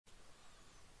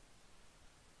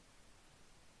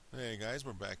Hey guys,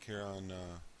 we're back here on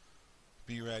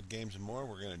BRAD Games and More.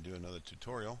 We're going to do another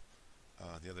tutorial.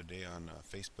 The other day on a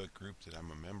Facebook group that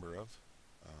I'm a member of,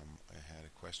 I had a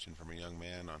question from a young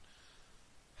man on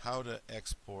how to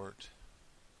export,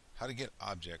 how to get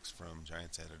objects from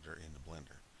Giants Editor into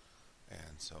Blender.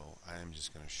 And so I am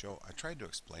just going to I tried to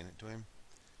explain it to him.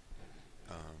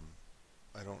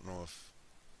 I don't know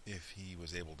if he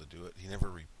was able to do it. He never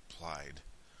replied.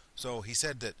 So he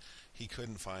said that he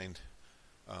couldn't find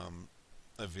um,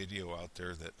 a video out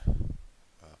there that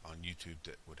on YouTube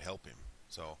that would help him.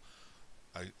 So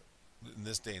I, in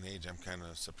this day and age, I'm kind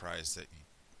of surprised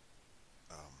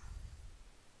um,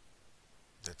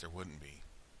 that there wouldn't be,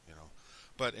 you know.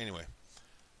 But anyway,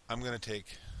 I'm going to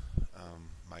take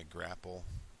my grapple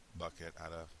bucket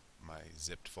out of my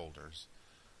zipped folders.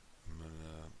 I'm going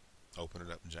to open it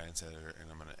up in Giants Editor, and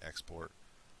I'm going to export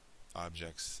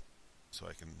objects so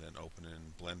I can then open it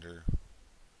in Blender.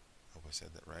 Hope I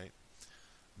said that right.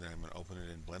 Then I'm going to open it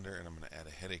in Blender, and I'm going to add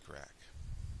a headache rack.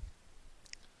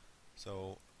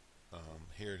 So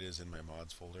here it is in my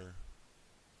mods folder,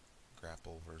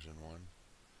 grapple version 1.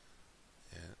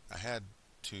 And I had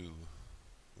two.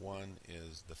 One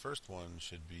is, the first one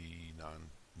should be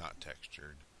not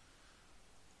textured,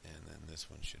 and then this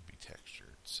one should be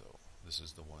textured. So this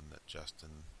is the one that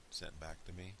Justin sent back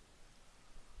to me.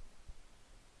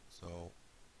 So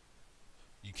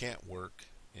you can't work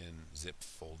in zip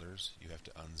folders. You have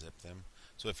to unzip them.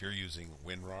 So if you're using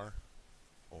WinRAR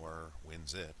or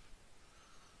WinZip,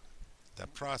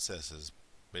 that process is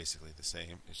basically the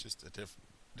same. It's just a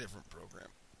different program.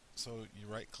 So you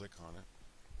right click on it,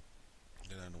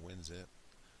 get on to WinZip.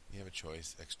 You have a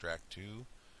choice: extract to,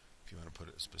 if you want to put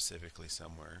it specifically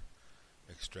somewhere.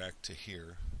 Extract to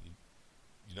here.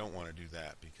 You don't want to do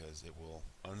that because it will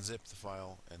unzip the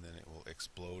file and then it will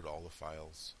explode all the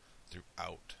files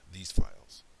throughout these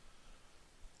files.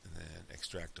 And then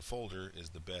extract to folder is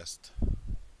the best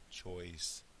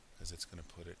choice because it's going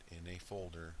to put it in a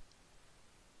folder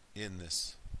in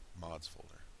this mods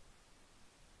folder.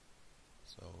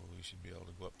 So we should be able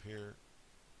to go up here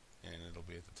and it'll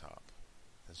be at the top.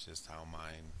 That's just how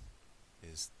mine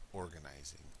is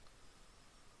organizing.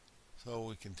 So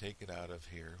we can take it out of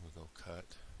here. We go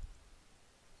cut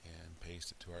and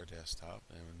paste it to our desktop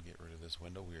and get rid of this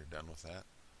window. We are done with that.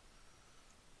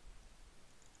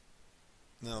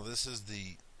 Now this is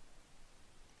the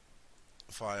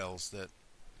files that,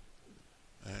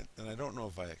 and I don't know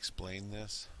if I explained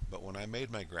this, but when I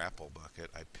made my grapple bucket,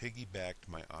 I piggybacked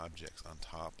my objects on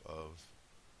top of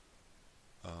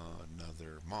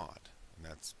another mod. And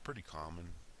that's pretty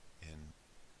common in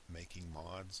making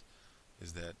mods,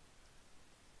 is that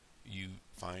you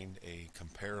find a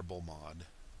comparable mod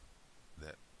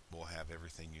that will have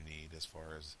everything you need as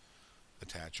far as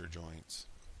attacher joints,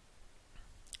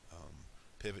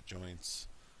 pivot joints,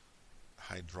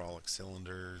 hydraulic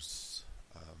cylinders,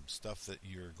 stuff that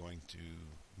you're going to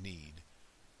need,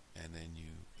 and then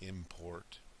you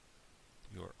import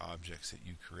your objects that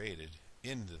you created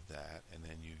into that, and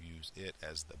then you use it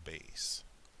as the base,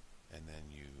 and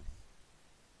then you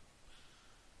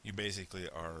basically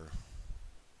are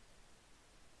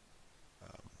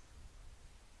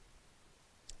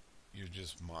you're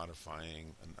just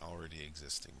modifying an already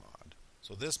existing mod.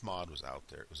 So this mod was out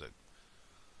there. It was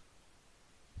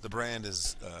the brand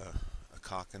is a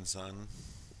Cock and Son,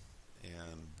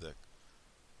 and the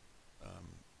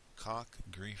Cock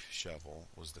Grief Shovel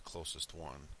was the closest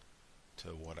one to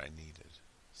what I needed.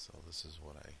 So this is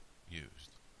what I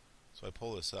used. So I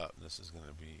pull this up, and this is going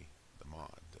to be the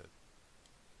mod that.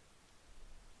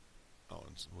 Oh,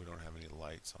 and so we don't have any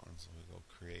lights on, so we go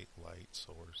create light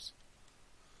source.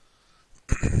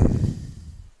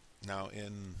 Now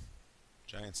in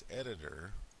Giants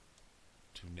Editor,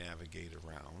 to navigate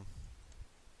around,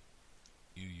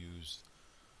 you use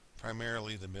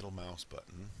primarily the middle mouse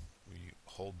button. You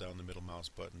hold down the middle mouse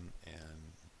button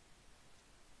and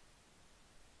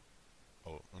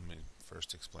let me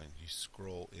first explain. You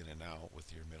scroll in and out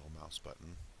with your middle mouse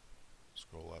button.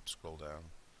 Scroll up, scroll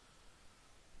down.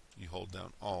 You hold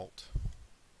down Alt,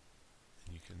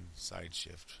 and you can side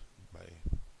shift by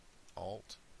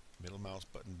Alt, middle mouse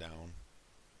button down,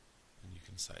 and you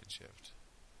can side shift.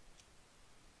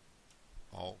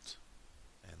 Alt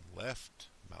and left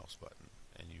mouse button,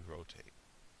 and you rotate.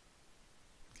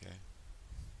 Okay.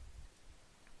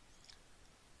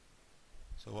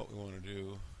 So what we want to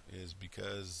do is,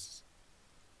 because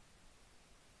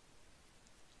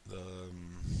we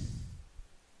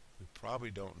probably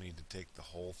don't need to take the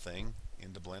whole thing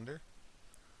into Blender.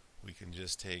 We can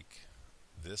just take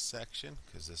this section,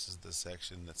 because this is the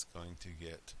section that's going to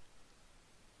get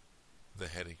the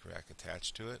headache rack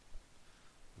attached to it.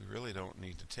 we really don't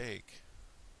need to take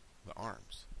the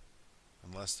arms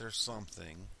unless there's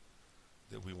something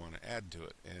that we want to add to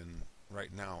it, and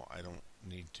right now I don't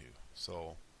need to.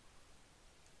 So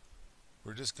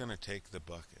we're just going to take the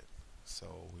bucket.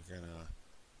 So we're going to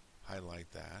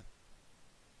highlight that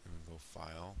and we go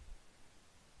File,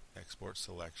 Export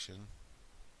Selection,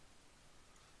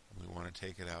 and we want to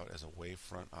take it out as a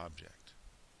wavefront object,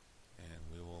 and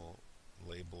we will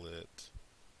label it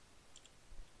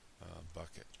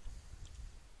bucket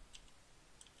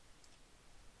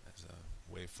as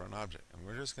a wavefront object, and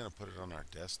we're just going to put it on our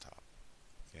desktop.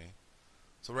 Okay,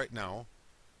 so right now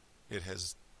it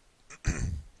has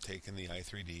taken the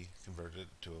i3D, converted it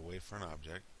to a wavefront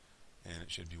object, and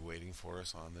it should be waiting for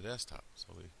us on the desktop.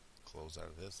 So we close out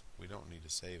of this. We don't need to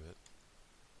save it,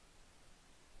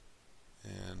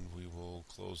 and we will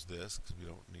close this because we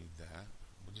don't need that.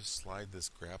 We'll just slide this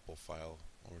grapple file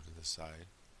over to the side,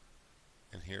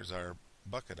 and here's our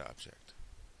bucket object.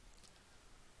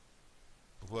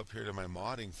 We'll go up here to my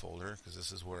modding folder because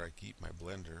this is where I keep my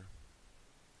Blender.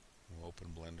 We'll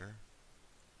open Blender.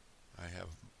 I have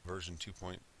version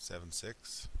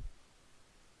 2.76.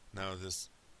 Now this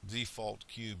default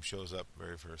cube shows up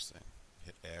very first thing.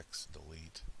 Hit X,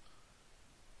 delete.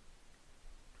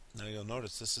 Now you'll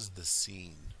notice this is the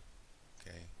scene.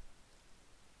 Okay,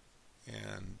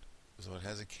 and so it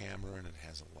has a camera and it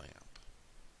has a lamp.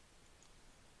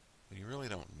 But you really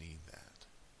don't need that.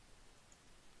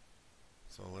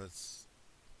 So let's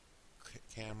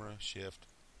camera, shift,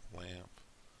 lamp,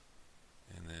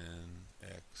 and then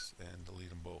X, and delete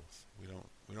them both. We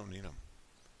don't need them.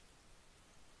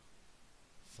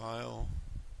 File.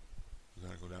 We're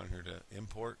going to go down here to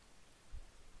import.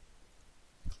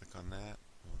 Click on that.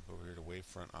 We'll go over here to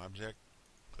wavefront object.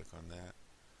 Click on that.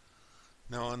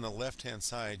 Now on the left hand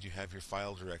side you have your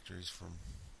file directories from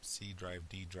C drive,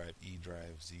 D drive, E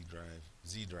drive, Z drive.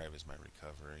 Z drive is my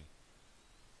recovery.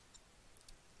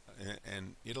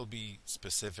 And it'll be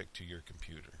specific to your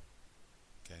computer.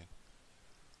 Okay.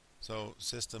 So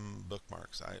system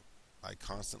bookmarks. I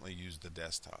constantly use the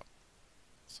desktop.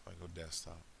 So I go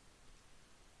desktop.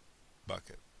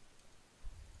 Bucket.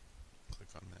 Click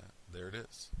on that. There it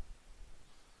is.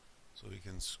 So we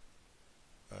can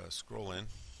scroll in.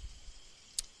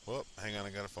 Whoop, hang on,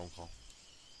 I got a phone call.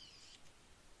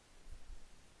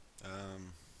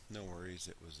 No worries,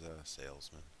 it was a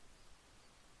salesman.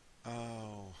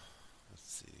 Oh, let's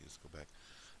see, let's go back.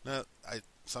 Now,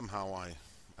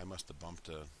 I must have bumped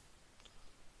a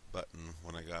button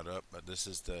when I got up, but this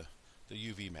is the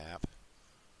UV map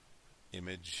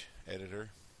image editor.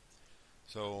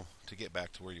 So to get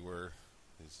back to where you were,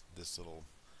 is this little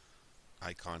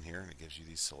icon here, and it gives you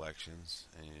these selections,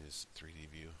 and it is 3D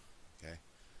view. Okay,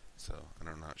 so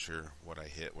I'm not sure what I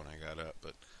hit when I got up,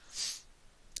 but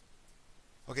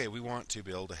okay, we want to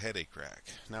build a headache rack.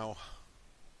 Now,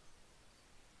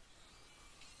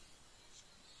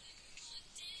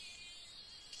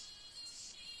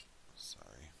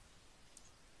 sorry.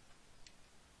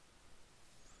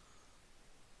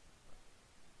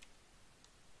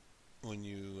 When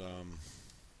you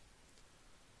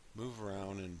move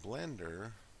around in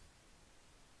Blender,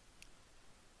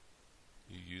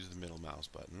 you use the middle mouse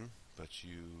button, but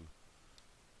you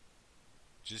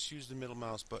just use the middle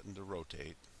mouse button to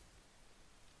rotate.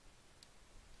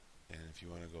 And if you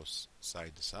want to go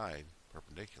side to side,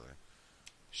 perpendicular,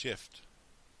 shift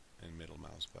and middle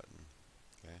mouse button.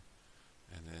 Okay,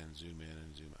 and then zoom in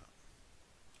and zoom out.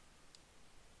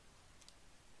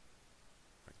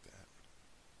 Like that.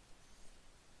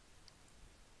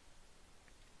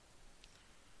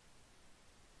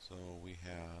 So we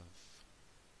have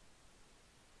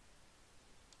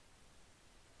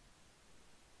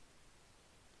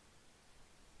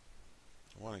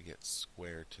I want to get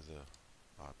square to the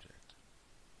object.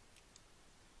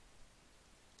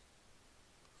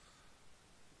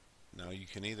 Now you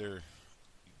can either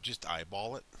just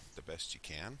eyeball it the best you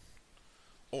can,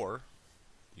 or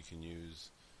you can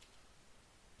use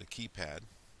the keypad.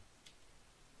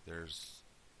 There's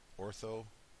ortho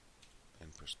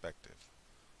and perspective.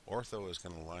 Ortho is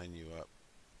going to line you up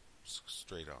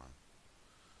straight on,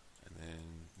 and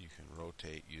then you can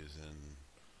rotate using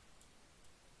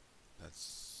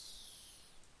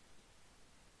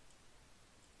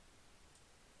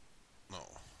no.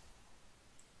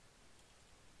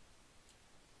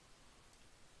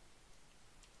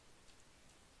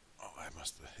 Oh, I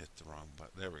must have hit the wrong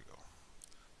button. There we go.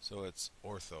 So it's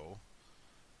ortho,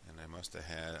 and I must have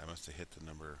hit the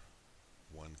number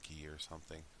 1 key or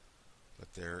something.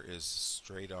 But there is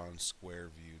straight on square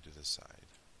view to the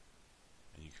side,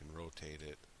 and you can rotate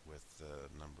it with the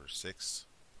number 6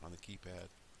 on the keypad.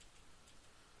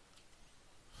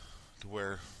 to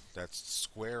where that's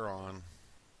square on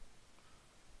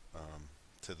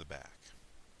to the back.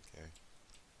 Okay,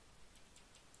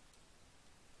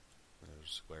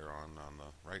 there's square on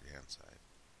the right hand side.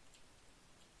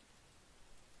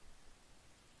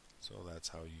 So that's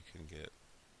how you can get,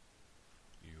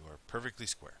 you are perfectly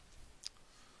square.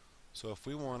 So if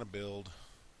we want to build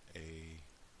a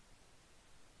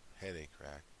headache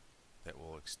rack that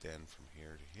will extend from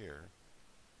here to here,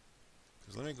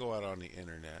 because let me go out on the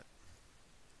internet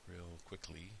real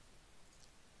quickly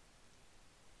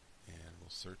and we'll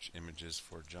search images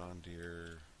for John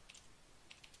Deere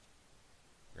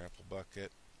grapple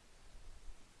bucket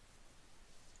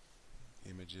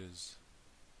images.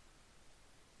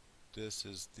 This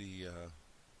is the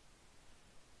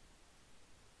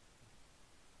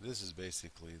this is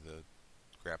basically the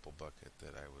grapple bucket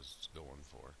that I was going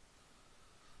for.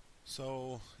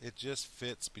 So it just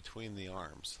fits between the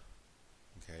arms.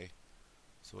 Okay,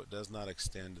 so it does not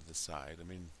extend to the side. I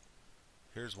mean,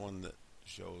 here's one that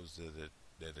shows that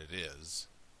it is.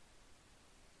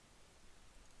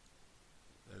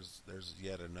 There's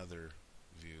yet another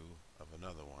view of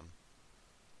another one.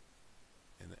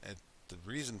 And the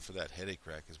reason for that headache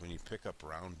rack is when you pick up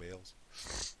round bales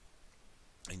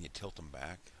and you tilt them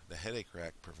back, the headache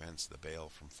rack prevents the bale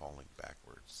from falling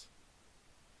backwards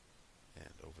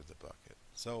and over the bucket.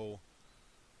 So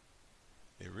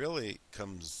it really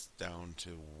comes down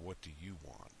to, what do you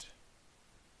want?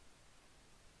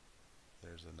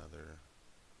 There's another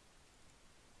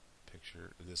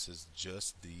picture. This is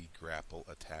just the grapple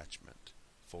attachment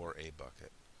for a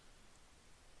bucket,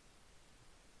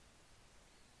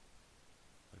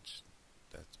 which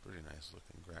that's pretty nice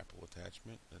looking grapple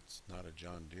attachment. It's not a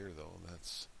John Deere though.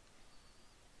 It's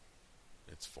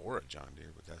for a John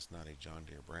Deere, but that's not a John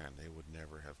Deere brand. They would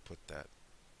never have put that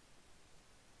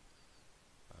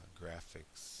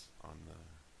graphics on the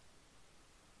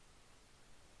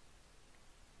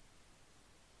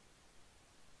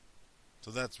So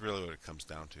that's really what it comes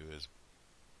down to, is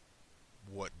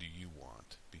what do you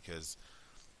want? Because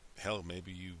hell,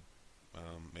 maybe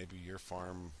your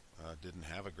farm didn't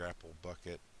have a grapple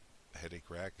bucket headache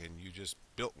rack and you just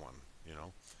built one, you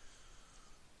know.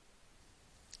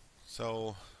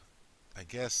 So I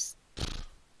guess I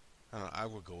don't know, I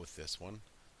would go with this one,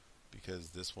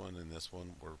 because this one and this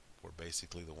one were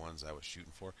basically the ones I was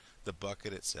shooting for. The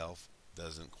bucket itself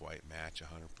doesn't quite match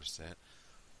 100%.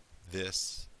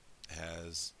 This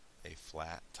has a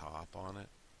flat top on it,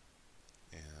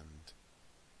 and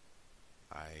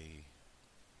I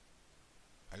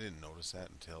didn't notice that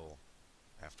until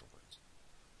afterwards,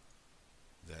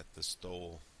 that the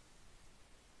Stoll,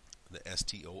 the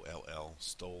STOLL,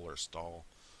 Stoll or Stall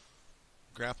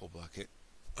grapple bucket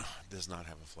does not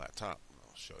have a flat top.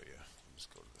 I'll show you. I'll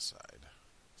just go to the side.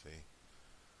 See?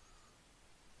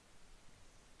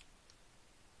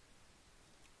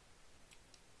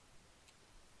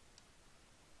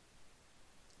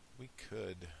 We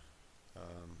could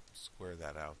square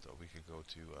that out though. We could go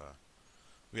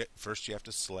to first you have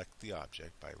to select the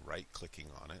object by right clicking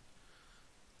on it,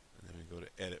 and then we go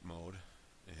to edit mode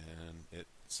and it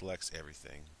selects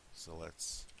everything. So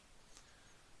let's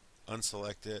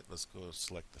unselect it. Let's go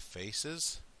select the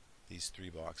faces. These three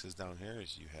boxes down here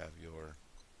is you have your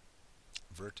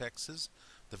vertexes.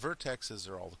 The vertexes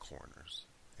are all the corners,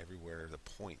 everywhere the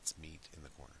points meet in the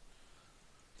corner.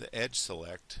 The edge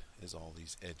select is all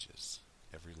these edges,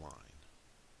 every line.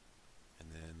 And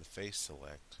then the face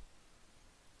select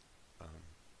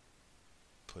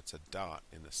puts a dot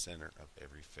in the center of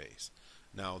every face.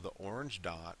 Now the orange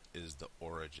dot is the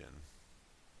origin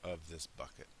of this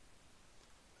bucket,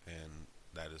 and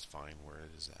that is fine where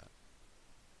it is at,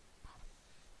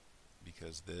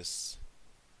 because this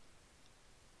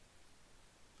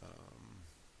I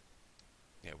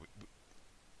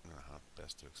don't know how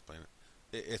best to explain it.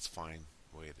 It's fine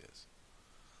the way it is.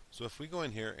 So if we go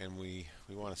in here and we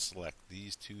want to select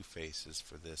these two faces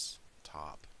for this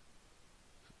top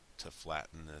to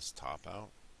flatten this top out,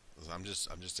 I'm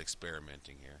just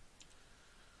experimenting here.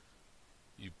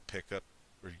 You pick up,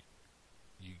 or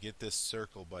you get this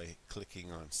circle by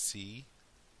clicking on C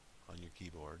on your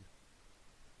keyboard,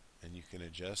 and you can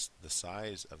adjust the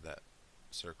size of that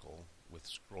circle with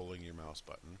scrolling your mouse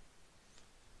button.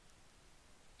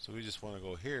 So we just want to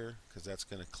go here because that's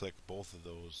going to click both of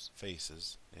those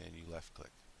faces, and you left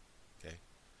click. Okay.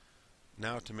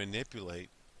 Now to manipulate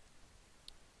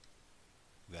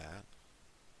that,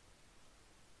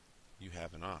 you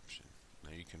have an option. Now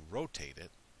you can rotate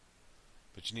it,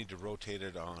 but you need to rotate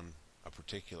it on a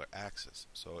particular axis.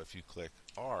 So if you click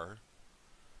R,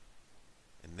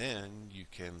 and then you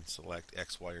can select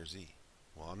X, Y, or Z.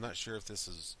 Well, I'm not sure if this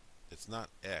is it's not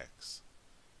X,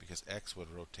 because X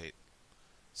would rotate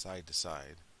side to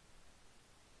side.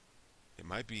 It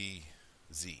might be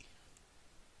Z,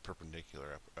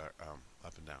 perpendicular up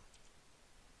and down,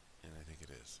 and I think it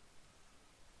is.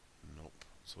 Nope.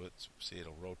 So see,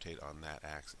 it'll rotate on that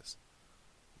axis.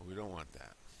 But we don't want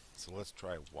that. So let's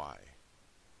try Y.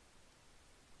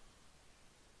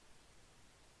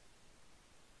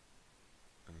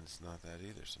 And it's not that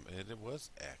either. So it was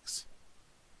X.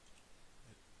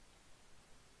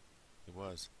 It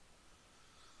was.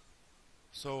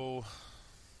 So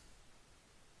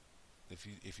if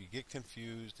you get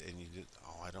confused and you just,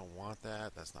 oh, I don't want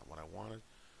that, that's not what I wanted,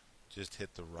 just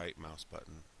hit the right mouse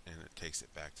button and it takes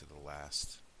it back to the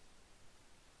last.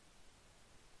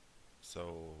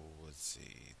 So let's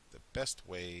see, the best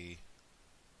way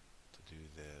to do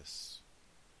this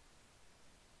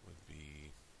would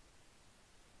be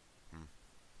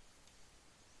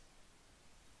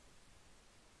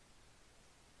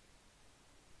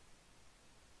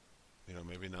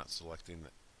maybe not selecting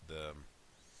the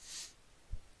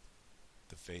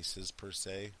faces per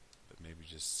se, but maybe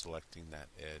just selecting that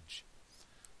edge.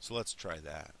 So let's try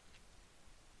that.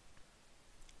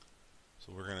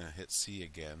 So we're going to hit C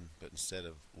again, but instead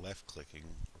of left clicking,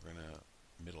 we're going to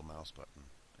middle mouse button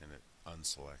and it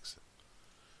unselects it.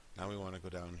 Now we want to go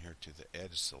down here to the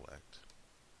edge select,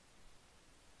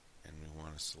 and we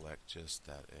want to select just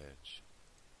that edge.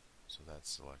 So that's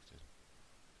selected.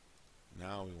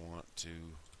 Now we want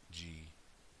to G,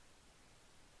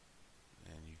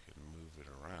 and you can move it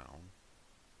around,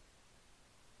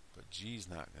 but G's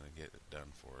not going to get it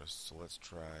done for us. So let's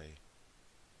try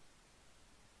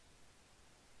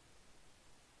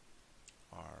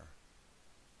R.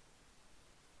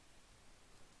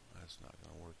 That's not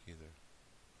going to work either.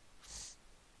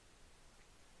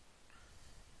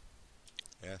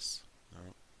 S, no.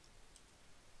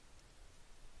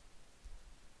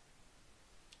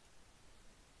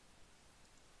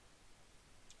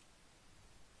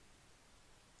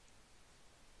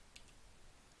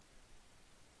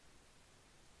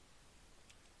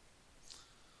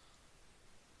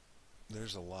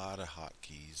 There's a lot of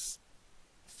hotkeys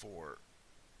for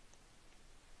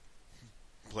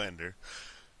Blender,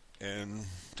 and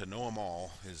to know them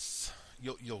all is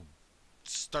you'll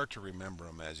start to remember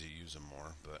them as you use them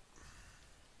more, but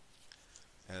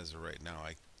as of right now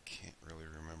I can't really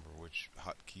remember which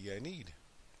hotkey I need.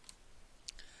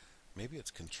 Maybe it's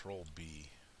Control B.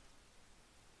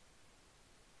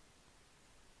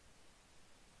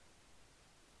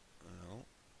 No,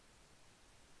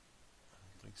 I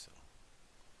don't think so.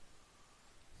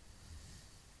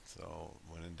 So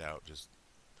when in doubt, just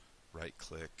right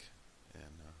click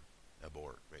and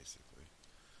abort, basically.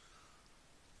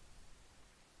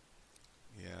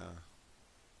 Yeah.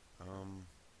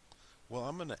 Well,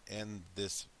 I'm going to end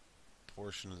this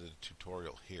portion of the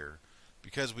tutorial here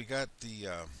because we got it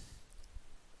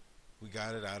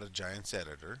out of Giant's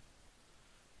Editor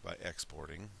by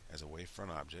exporting as a wavefront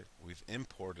object. We've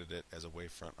imported it as a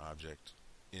wavefront object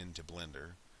into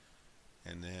Blender,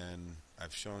 and then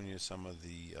I've shown you some of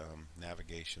the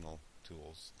navigational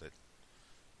tools that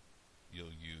you'll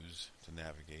use to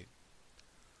navigate.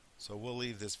 So we'll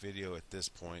leave this video at this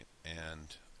point,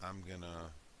 and I'm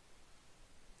gonna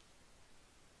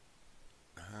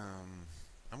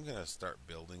start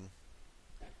building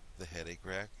the headache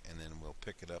rack, and then we'll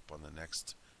pick it up on the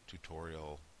next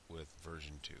tutorial with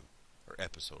version 2 or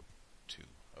episode 2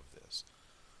 of this.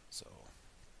 So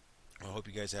I hope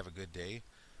you guys have a good day.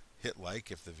 Hit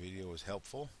like if the video was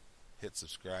helpful. Hit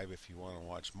subscribe if you want to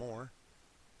watch more,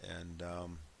 and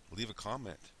leave a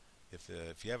comment. If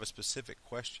you have a specific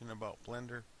question about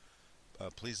Blender,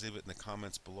 please leave it in the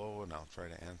comments below, and I'll try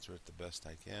to answer it the best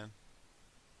I can.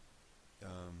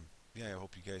 Yeah, I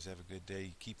hope you guys have a good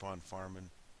day. Keep on farming,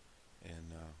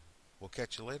 and we'll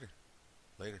catch you later.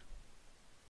 Later.